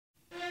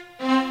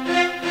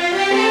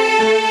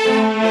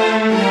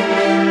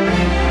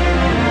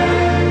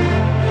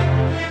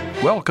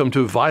welcome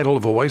to Vital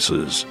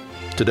Voices.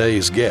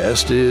 Today's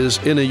guest is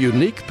in a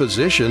unique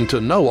position to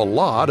know a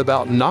lot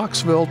about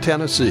Knoxville,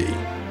 Tennessee.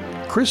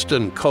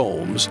 Kristen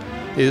Combs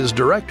is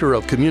Director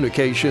of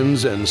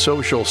Communications and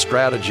Social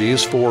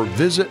Strategies for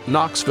Visit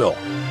Knoxville,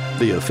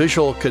 the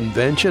official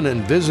convention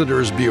and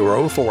visitors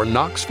bureau for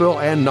Knoxville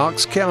and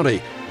Knox County.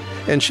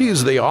 And she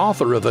is the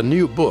author of a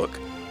new book,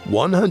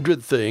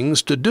 100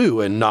 Things to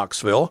Do in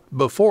Knoxville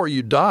Before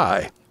You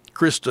Die.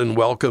 Kristen,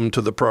 welcome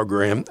to the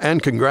program,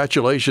 and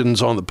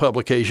congratulations on the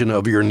publication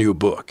of your new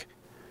book.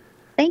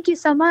 Thank you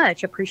so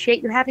much.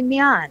 Appreciate you having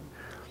me on.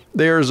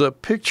 There's a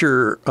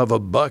picture of a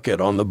bucket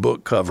on the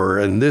book cover,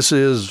 and this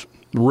is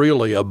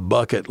really a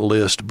bucket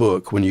list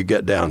book when you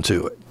get down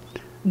to it.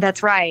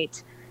 That's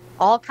right.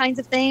 All kinds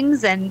of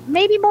things, and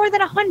maybe more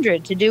than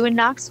 100 to do in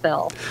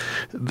Knoxville.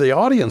 The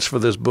audience for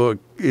this book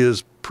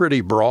is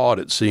pretty broad,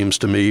 it seems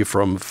to me,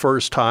 from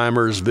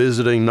first-timers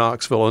visiting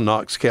Knoxville and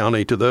Knox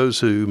County to those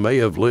who may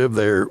have lived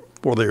there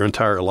for their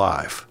entire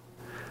life.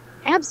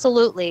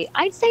 Absolutely.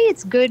 I'd say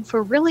it's good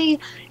for really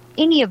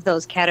any of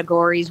those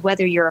categories,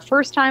 whether you're a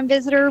first-time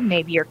visitor,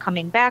 maybe you're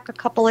coming back a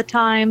couple of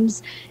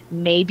times,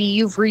 maybe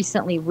you've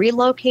recently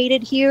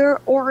relocated here,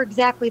 or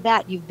exactly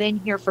that, you've been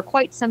here for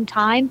quite some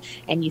time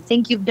and you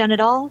think you've done it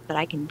all, but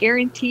I can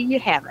guarantee you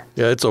haven't.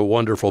 Yeah, it's a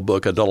wonderful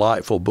book, a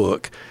delightful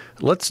book.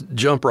 Let's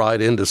jump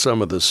right into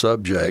some of the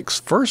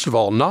subjects. First of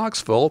all,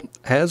 Knoxville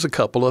has a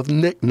couple of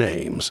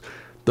nicknames,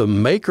 the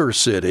Maker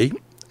City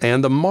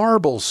and the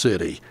Marble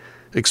City.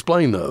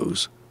 Explain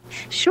those.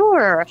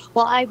 Sure.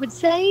 Well, I would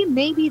say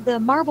maybe the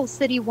Marble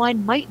City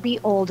one might be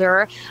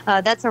older.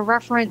 That's a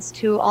reference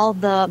to all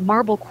the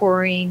marble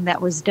quarrying that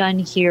was done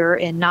here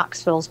in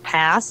Knoxville's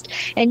past.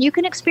 And you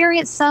can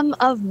experience some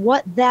of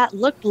what that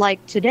looked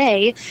like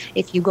today.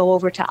 If you go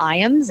over to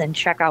Iams and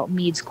check out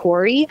Mead's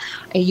Quarry,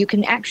 you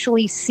can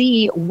actually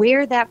see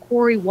where that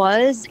quarry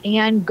was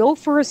and go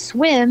for a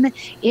swim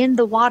in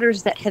the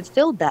waters that have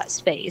filled that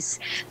space.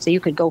 So you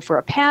could go for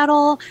a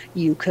paddle,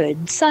 you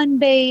could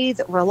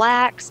sunbathe,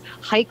 relax,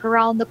 hike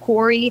around the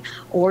quarry,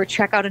 or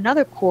check out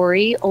another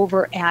quarry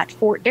over at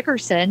Fort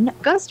Dickerson,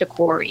 Augusta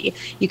Quarry.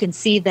 You can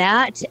see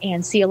that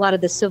and see a lot of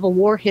the Civil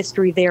War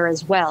history there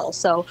as well.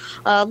 So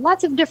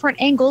lots of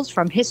different angles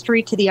from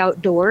history to the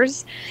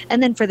outdoors.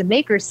 And then for the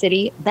Maker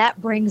City,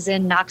 that brings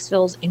in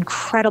Knoxville's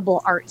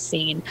incredible art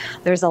scene.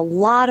 There's a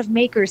lot of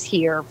makers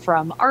here,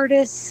 from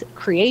artists,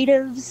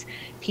 creatives,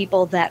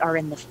 people that are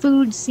in the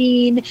food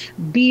scene,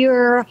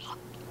 beer,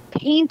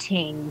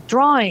 painting,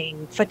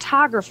 drawing,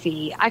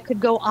 photography. I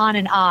could go on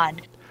and on.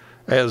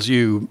 As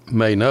you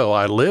may know,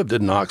 I lived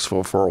in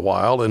Knoxville for a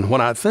while, and when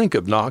I think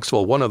of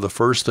Knoxville, one of the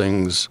first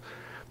things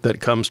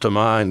that comes to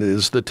mind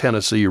is the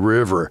Tennessee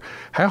River.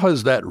 How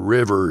has that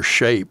river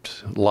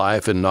shaped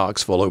life in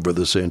Knoxville over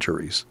the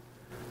centuries?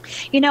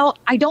 You know,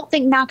 I don't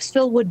think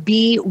Knoxville would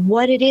be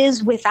what it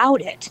is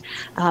without it.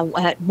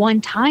 At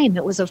one time,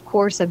 it was, of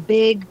course, a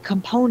big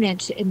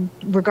component in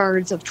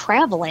regards of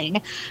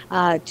traveling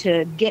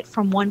to get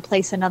from one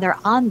place another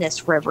on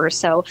this river.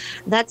 So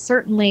that's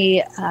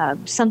certainly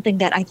something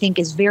that I think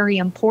is very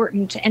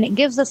important, and it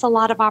gives us a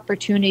lot of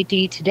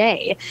opportunity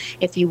today.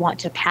 If you want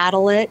to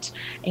paddle it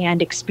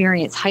and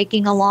experience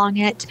hiking along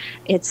it,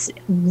 it's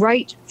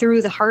right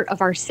through the heart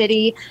of our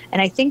city.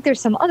 And I think there's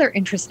some other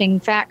interesting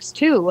facts,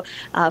 too.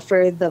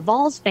 For the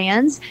Vols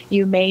fans,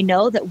 you may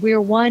know that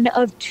we're one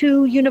of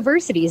 2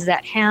 universities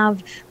that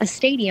have a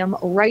stadium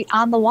right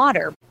on the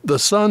water. The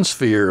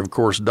Sunsphere, of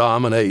course,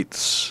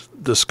 dominates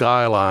the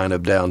skyline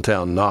of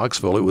downtown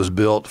Knoxville. It was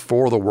built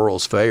for the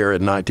World's Fair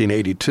in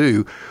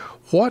 1982.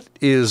 What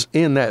is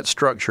in that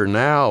structure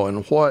now,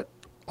 and what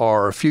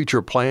are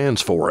future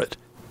plans for it?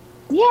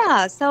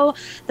 Yeah, so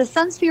the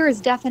Sunsphere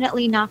is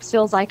definitely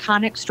Knoxville's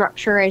iconic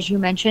structure, as you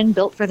mentioned,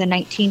 built for the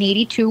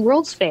 1982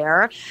 World's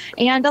Fair.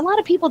 And a lot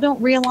of people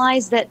don't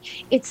realize that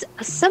it's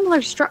a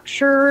similar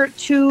structure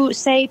to,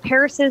 say,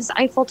 Paris's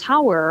Eiffel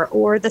Tower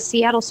or the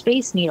Seattle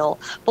Space Needle.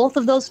 Both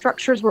of those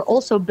structures were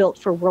also built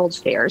for World's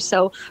Fair.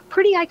 So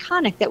pretty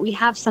iconic that we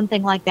have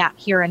something like that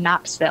here in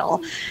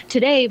Knoxville.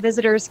 Today,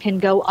 visitors can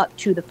go up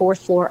to the 4th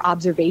floor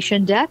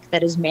observation deck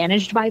that is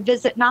managed by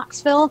Visit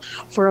Knoxville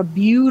for a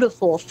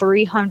beautiful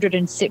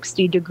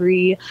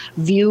 360-degree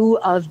view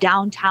of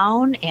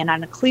downtown, and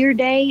on a clear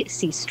day,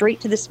 see straight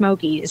to the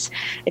Smokies.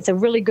 It's a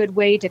really good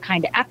way to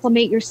kind of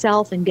acclimate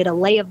yourself and get a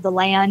lay of the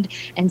land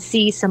and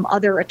see some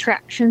other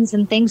attractions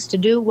and things to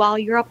do while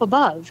you're up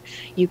above.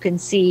 You can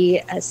see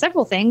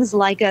several things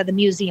like the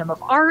Museum of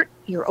Art.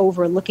 You're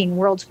overlooking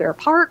World's Fair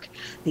Park,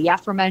 the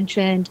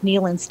aforementioned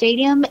Neyland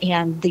Stadium,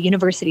 and the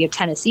University of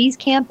Tennessee's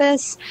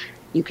campus.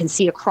 You can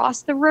see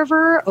across the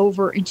river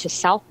over into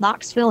South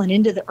Knoxville and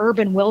into the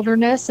urban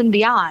wilderness and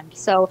beyond.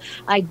 So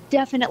I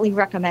definitely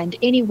recommend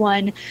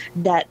anyone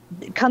that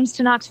comes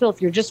to Knoxville,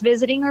 if you're just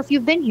visiting or if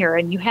you've been here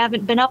and you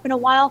haven't been up in a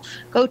while,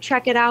 go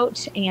check it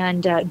out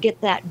and get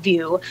that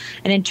view.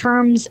 And in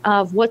terms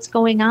of what's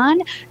going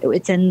on,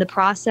 it's in the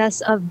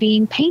process of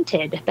being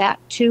painted back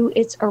to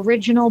its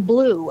original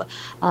blue.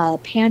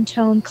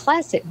 Pantone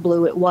Classic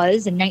blue it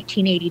was in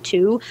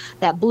 1982.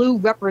 That blue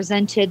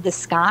represented the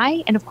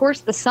sky and, of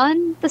course, the sun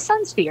mention the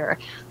Sunsphere.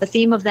 The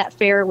theme of that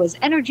fair was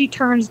Energy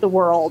Turns the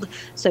World.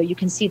 So you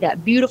can see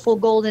that beautiful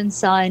golden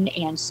sun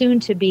and soon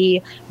to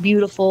be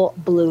beautiful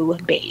blue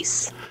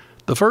base.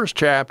 The first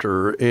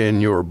chapter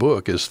in your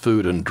book is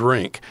food and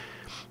drink.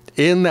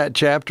 In that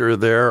chapter,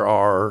 there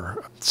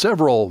are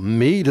several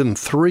meat and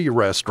 3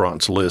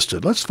 restaurants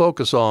listed. Let's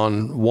focus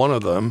on one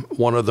of them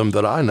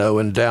that I know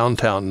in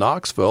downtown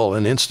Knoxville,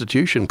 an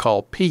institution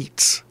called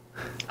Pete's.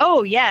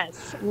 Oh,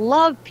 yes.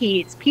 Love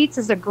Pete's. Pete's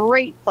is a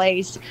great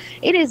place.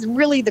 It is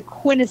really the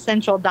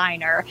quintessential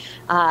diner.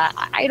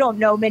 I don't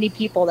know many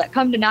people that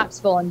come to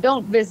Knoxville and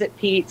don't visit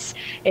Pete's.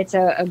 It's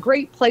a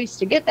great place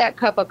to get that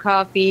cup of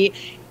coffee,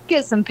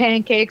 get some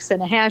pancakes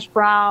and a hash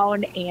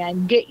brown,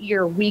 and get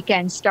your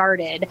weekend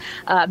started.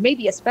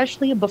 Maybe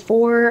especially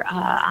before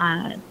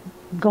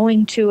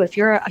going to, if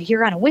you're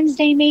here on a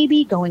Wednesday,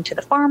 maybe going to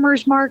the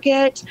farmer's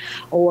market,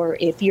 or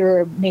if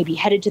you're maybe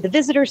headed to the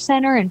visitor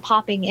center and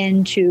popping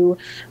into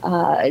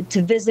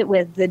to visit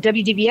with the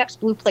WDVX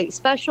Blue Plate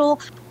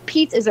Special.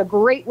 Pete's is a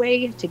great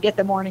way to get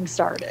the morning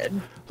started.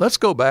 Let's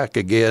go back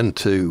again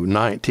to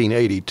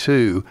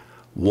 1982.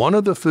 One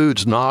of the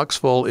foods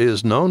Knoxville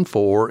is known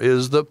for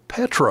is the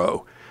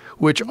Petro,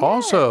 which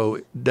also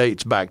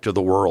dates back to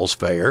the World's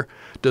Fair.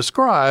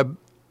 Describe,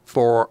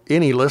 for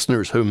any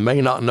listeners who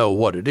may not know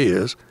what it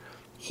is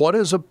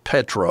a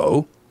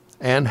Petro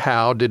and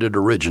how did it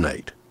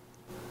originate?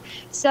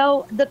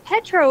 So the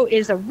Petro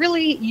is a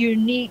really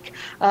unique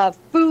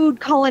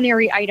food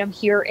culinary item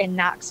here in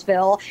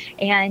Knoxville,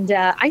 and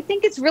I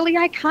think it's really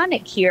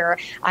iconic here.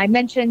 I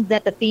mentioned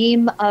that the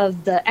theme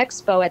of the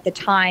expo at the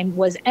time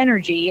was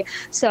energy,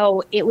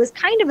 so it was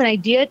kind of an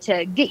idea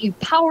to get you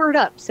powered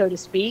up, so to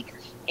speak.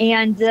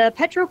 And the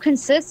Petro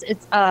consists,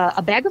 it's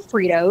a bag of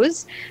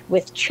Fritos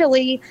with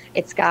chili.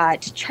 It's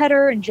got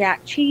cheddar and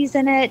jack cheese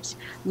in it,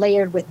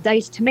 layered with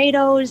diced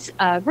tomatoes,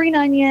 green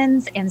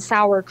onions, and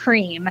sour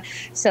cream.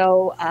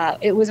 So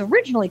it was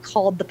originally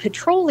called the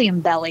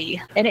Petroleum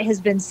Belly, and it has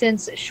been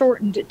since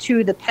shortened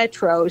to the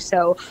Petro.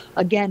 So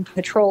again,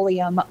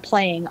 petroleum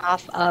playing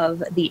off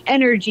of the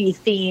energy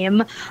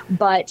theme.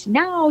 But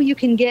now you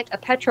can get a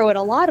Petro at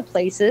a lot of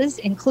places,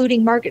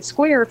 including Market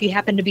Square if you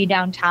happen to be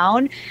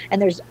downtown.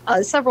 And there's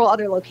several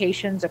other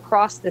locations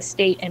across the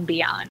state and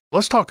beyond.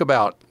 Let's talk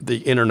about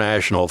the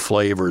international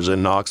flavors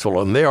in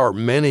Knoxville, and there are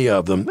many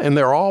of them, and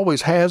there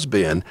always has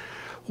been.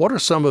 What are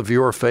some of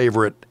your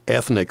favorite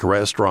ethnic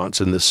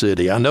restaurants in the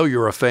city? I know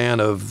you're a fan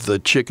of the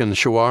chicken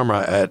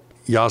shawarma at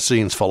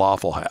Yassine's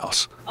Falafel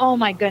House. Oh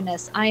my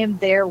goodness, I am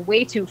there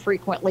way too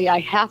frequently, I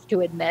have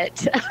to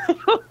admit.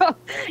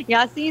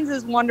 Yassine's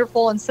is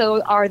wonderful, and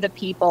so are the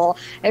people.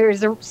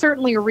 There's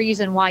certainly a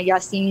reason why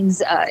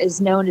Yassine's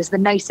is known as the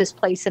nicest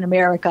place in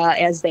America,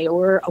 as they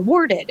were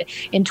awarded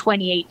in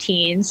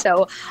 2018.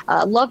 So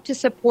love to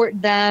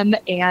support them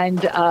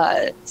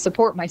and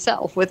support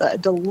myself with a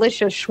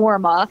delicious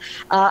shawarma.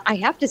 I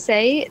have to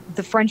say,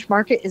 the French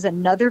Market is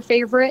another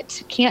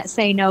favorite. Can't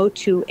say no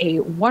to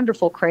a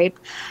wonderful crepe.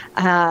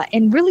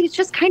 And really, it's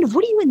just kind of,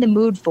 what are you in the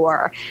mood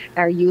for?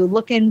 Are you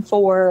looking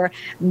for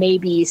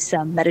maybe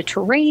some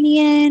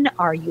Mediterranean?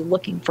 Are you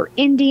looking for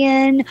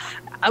Indian?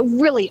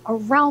 Really,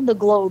 around the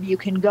globe, you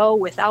can go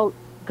without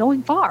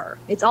going far.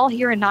 It's all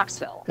here in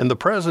Knoxville. And the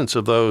presence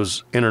of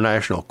those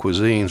international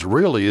cuisines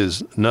really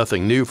is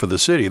nothing new for the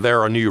city.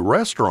 There are new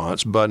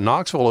restaurants, but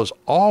Knoxville has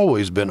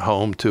always been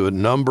home to a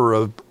number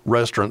of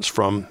restaurants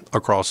from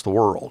across the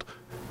world.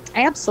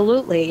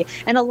 Absolutely.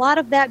 And a lot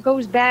of that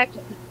goes back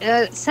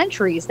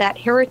centuries. That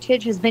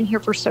heritage has been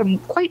here for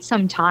quite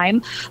some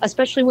time,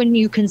 especially when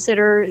you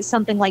consider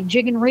something like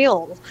Jig and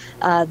Reel.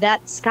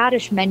 That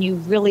Scottish menu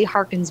really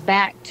harkens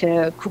back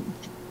to,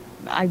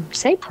 I'd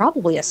say,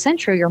 probably a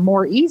century or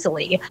more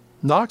easily.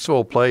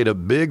 Knoxville played a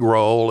big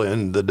role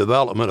in the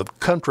development of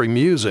country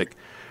music.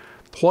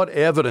 What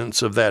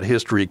evidence of that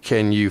history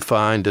can you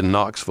find in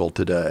Knoxville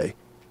today?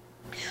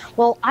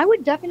 Well, I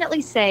would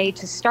definitely say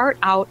to start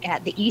out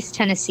at the East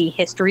Tennessee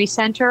History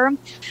Center.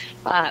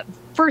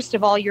 First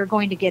of all, you're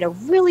going to get a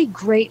really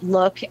great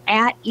look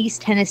at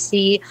East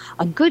Tennessee,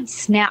 a good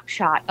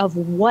snapshot of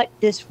what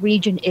this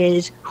region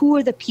is, who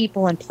are the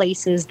people and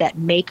places that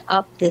make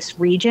up this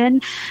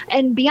region.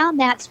 And beyond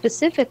that,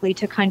 specifically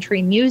to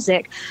country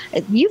music,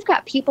 you've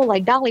got people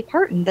like Dolly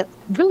Parton that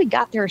really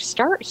got their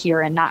start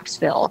here in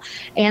Knoxville.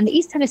 And the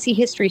East Tennessee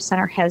History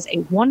Center has a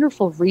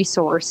wonderful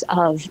resource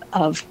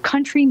of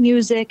country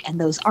music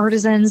and those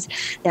artisans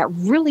that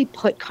really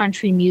put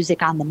country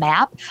music on the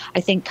map.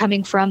 I think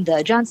coming from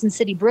the Johnson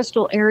City,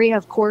 Bristol area,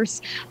 of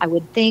course, I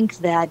would think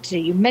that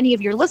many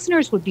of your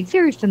listeners would be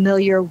very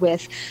familiar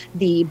with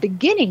the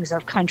beginnings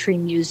of country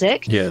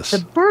music, yes, the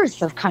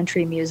birth of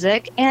country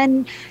music.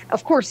 And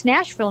of course,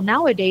 Nashville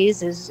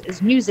nowadays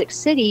is Music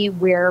City,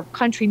 where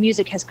country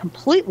music has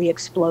completely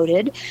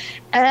exploded.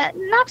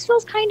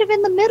 Knoxville's kind of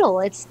in the middle.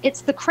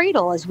 It's the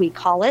cradle, as we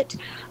call it,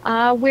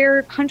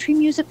 where country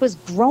music was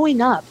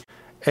growing up.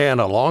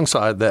 And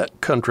alongside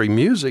that country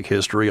music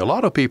history, a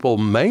lot of people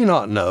may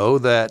not know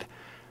that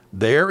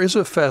there is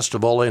a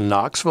festival in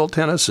Knoxville,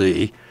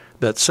 Tennessee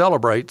that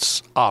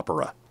celebrates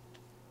opera.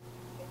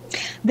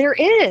 There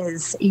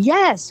is.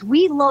 Yes,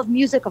 we love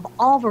music of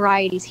all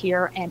varieties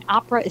here, and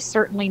opera is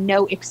certainly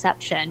no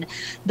exception.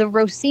 The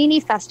Rossini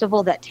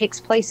Festival that takes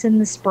place in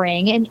the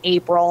spring in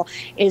April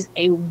is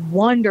a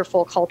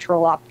wonderful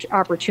cultural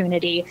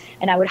opportunity,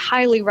 and I would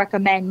highly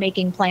recommend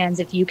making plans,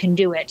 if you can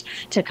do it,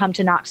 to come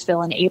to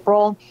Knoxville in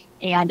April.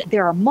 And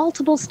there are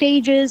multiple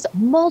stages,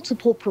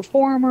 multiple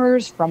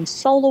performers, from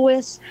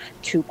soloists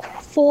to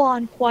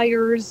full-on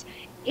choirs.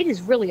 It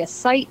is really a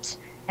sight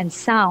and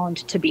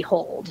sound to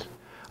behold.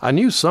 I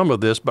knew some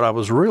of this, but I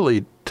was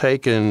really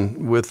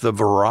taken with the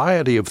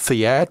variety of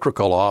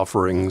theatrical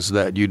offerings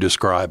that you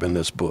describe in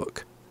this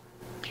book.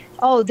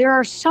 Oh, there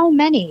are so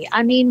many.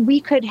 I mean, we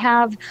could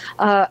have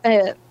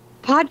a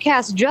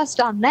podcast just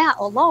on that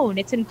alone.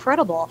 It's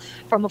incredible.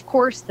 From, of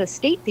course, the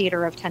State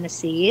Theater of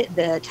Tennessee,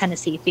 the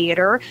Tennessee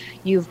Theater.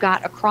 You've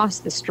got across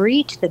the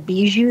street, the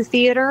Bijou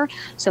Theater.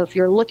 So if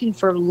you're looking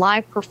for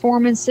live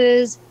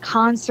performances,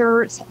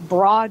 concerts,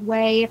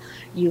 Broadway,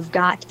 you've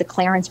got the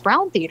Clarence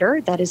Brown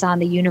Theater that is on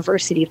the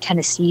University of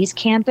Tennessee's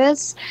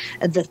campus,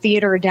 the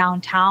theater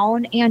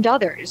downtown, and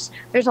others.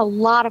 There's a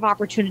lot of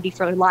opportunity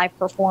for live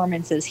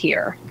performances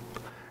here.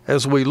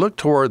 As we look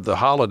toward the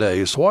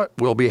holidays, what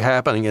will be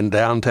happening in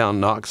downtown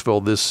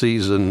Knoxville this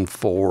season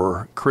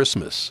for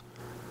Christmas?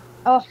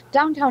 Oh,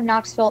 downtown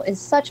Knoxville is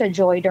such a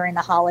joy during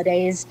the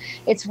holidays.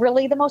 It's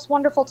really the most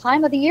wonderful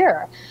time of the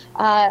year.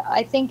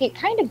 I think it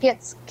kind of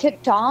gets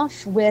kicked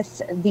off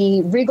with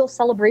the Regal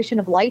Celebration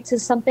of Lights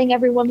is something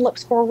everyone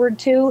looks forward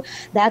to.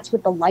 That's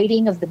with the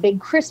lighting of the big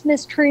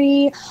Christmas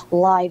tree,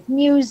 live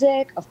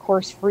music, of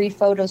course, free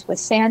photos with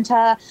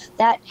Santa.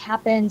 That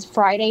happens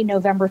Friday,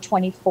 November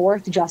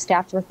 24th, just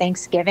after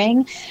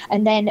Thanksgiving.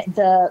 And then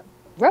the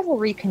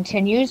revelry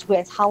continues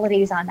with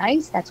Holidays on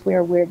Ice. That's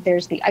where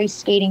there's the ice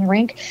skating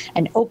rink,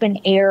 an open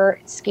air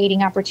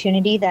skating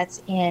opportunity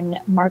that's in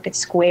Market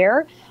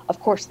Square. Of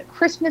course, the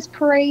Christmas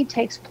parade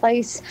takes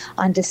place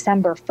on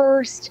December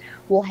 1st.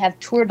 We'll have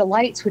Tour de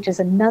Lights, which is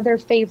another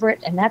favorite,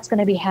 and that's going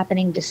to be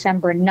happening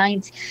December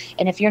 9th.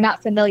 And if you're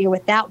not familiar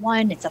with that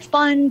one, it's a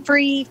fun,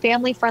 free,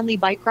 family-friendly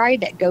bike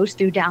ride that goes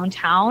through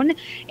downtown.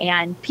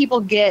 And people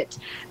get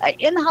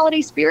in the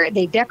holiday spirit.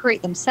 They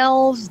decorate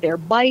themselves, their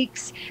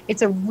bikes.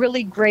 It's a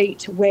really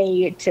great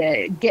way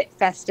to get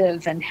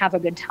festive and have a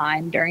good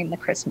time during the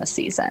Christmas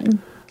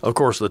season. Of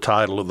course, the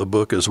title of the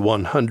book is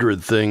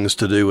 100 Things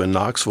to Do in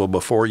Knoxville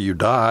Before You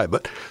Die.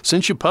 But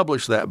since you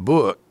published that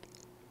book,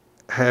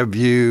 have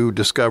you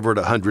discovered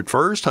 101st,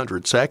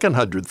 102nd,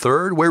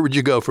 103rd? Where would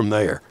you go from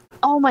there?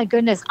 Oh my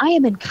goodness, I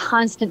am in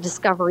constant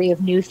discovery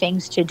of new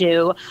things to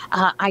do.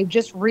 I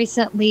just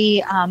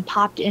recently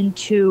popped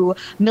into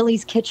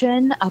Millie's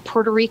Kitchen, a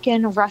Puerto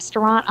Rican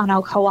restaurant on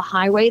Alcoa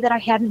Highway that I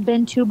hadn't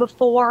been to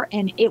before,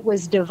 and it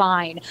was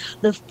divine.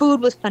 The food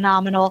was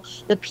phenomenal.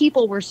 The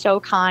people were so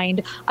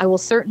kind. I will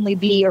certainly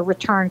be a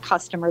return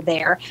customer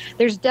there.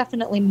 There's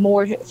definitely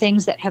more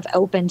things that have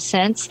opened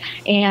since,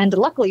 and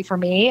luckily for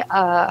me,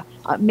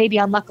 maybe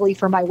unluckily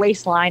for my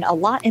waistline, a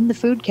lot in the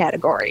food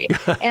category.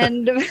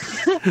 And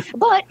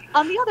but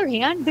on the other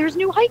hand, there's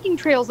new hiking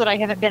trails that I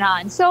haven't been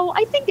on. So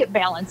I think it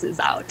balances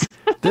out.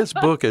 This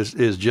book is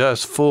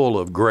just full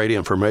of great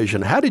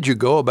information. How did you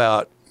go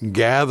about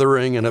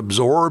gathering and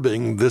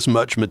absorbing this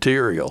much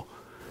material?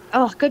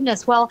 Oh,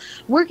 goodness. Well,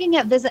 working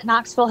at Visit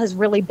Knoxville has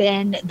really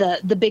been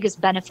the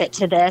biggest benefit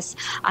to this.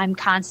 I'm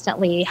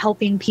constantly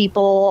helping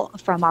people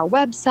from our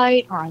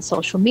website or on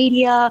social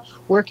media,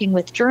 working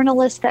with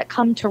journalists that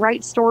come to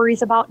write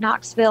stories about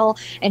Knoxville,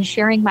 and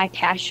sharing my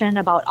passion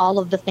about all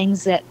of the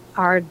things that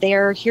are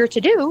there here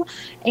to do,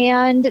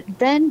 and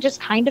then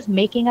just kind of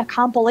making a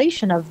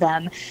compilation of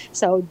them.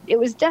 So it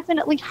was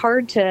definitely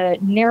hard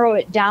to narrow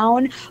it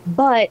down,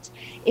 but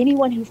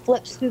anyone who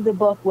flips through the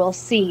book will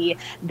see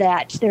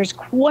that there's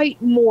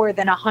quite more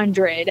than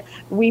 100.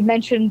 We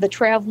mentioned the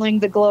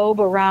traveling the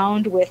globe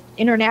around with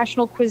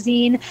international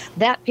cuisine.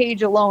 That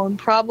page alone,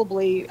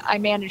 probably I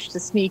managed to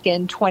sneak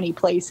in 20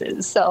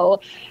 places. So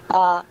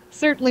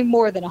certainly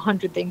more than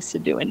 100 things to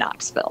do in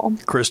Knoxville.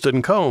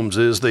 Kristen Combs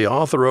is the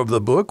author of the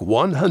book,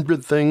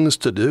 100 Things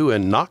to Do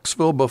in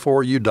Knoxville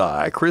Before You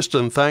Die.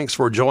 Kristen, thanks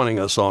for joining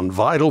us on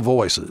Vital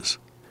Voices.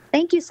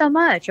 Thank you so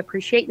much.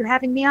 Appreciate you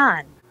having me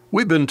on.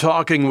 We've been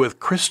talking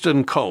with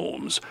Kristen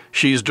Combs.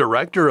 She's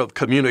Director of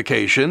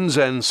Communications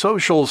and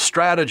Social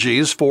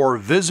Strategies for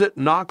Visit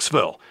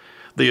Knoxville,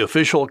 the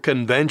official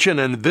convention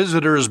and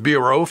visitors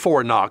bureau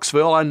for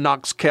Knoxville and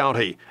Knox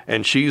County.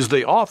 And she's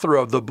the author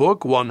of the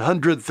book,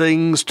 100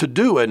 Things to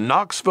Do in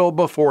Knoxville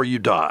Before You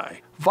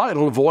Die.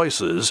 Vital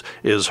Voices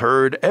is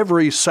heard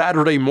every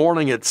Saturday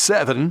morning at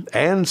 7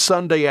 and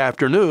Sunday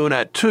afternoon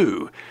at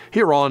 2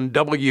 here on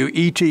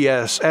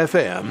WETS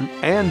FM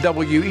and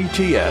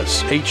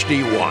WETS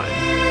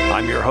HD1.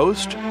 I'm your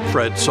host,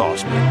 Fred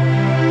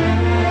Sauceman.